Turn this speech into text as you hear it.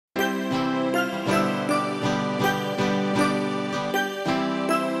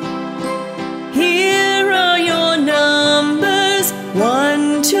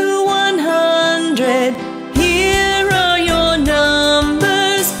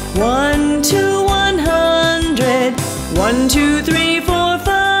2, 3, 4,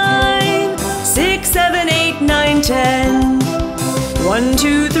 5, 6, 7, 8, 9, 10. 1,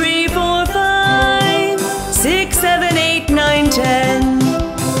 2, 3, 4, 5, 6, 7, 8, 9, 10.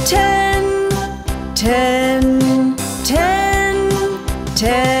 10, 10, 10,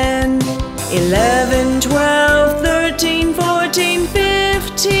 10. 11, 12, 13, 14,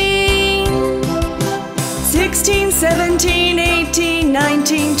 15. 16, 17, 18,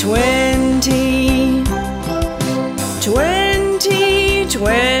 19, 20. 20,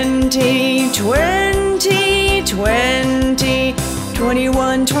 20, 20, 20.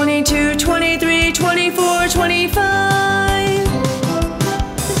 21, 22, 23, 24, 25.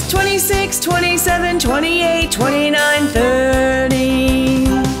 26, 27, 28, 29, 30.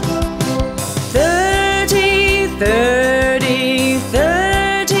 30, 30,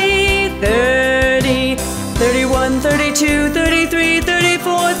 30, 30. 31, 32, 33,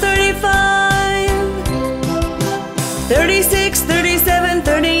 34, 35. 36, 37,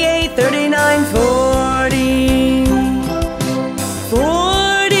 38, 39, 40.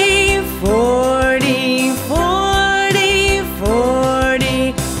 40, 40, 40,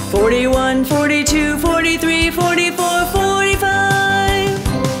 40. 41, 42, 43, 44, 45.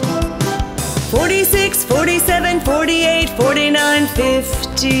 46, 47, 48, 49,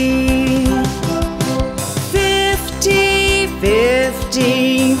 50. 50,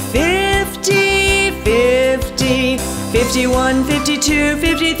 50, 50, 50. 51, 52,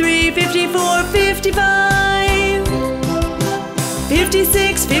 53, 54, 55.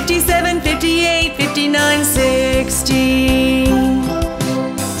 56, 57, 58, 59, 60.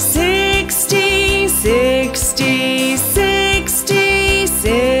 60, 60, 60,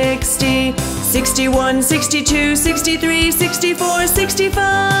 60. 61, 62, 63, 64,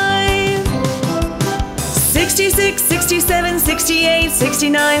 65. 66, 67, 68,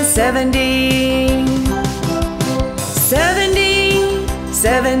 69, 70. 70,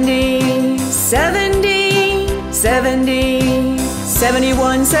 70, 70, 70.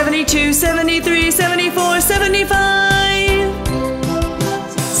 71, 72, 73, 74, 75.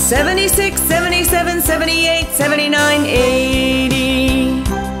 76, 77, 78, 79, 80.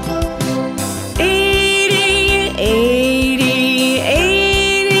 80, 80,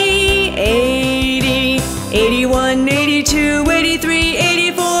 80, 80. 81, 82, 83,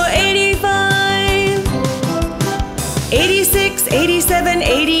 84, 85. 86, 87,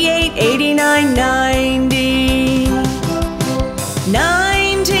 88, 89, 90.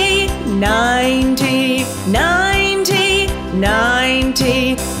 90, 90, 90,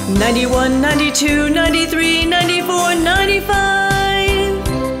 90. 91, 92, 93, 94, 95.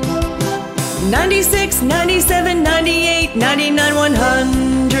 96, 97, 98, 99,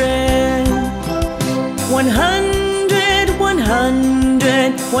 100. 100,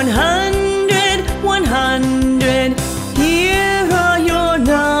 100, 100.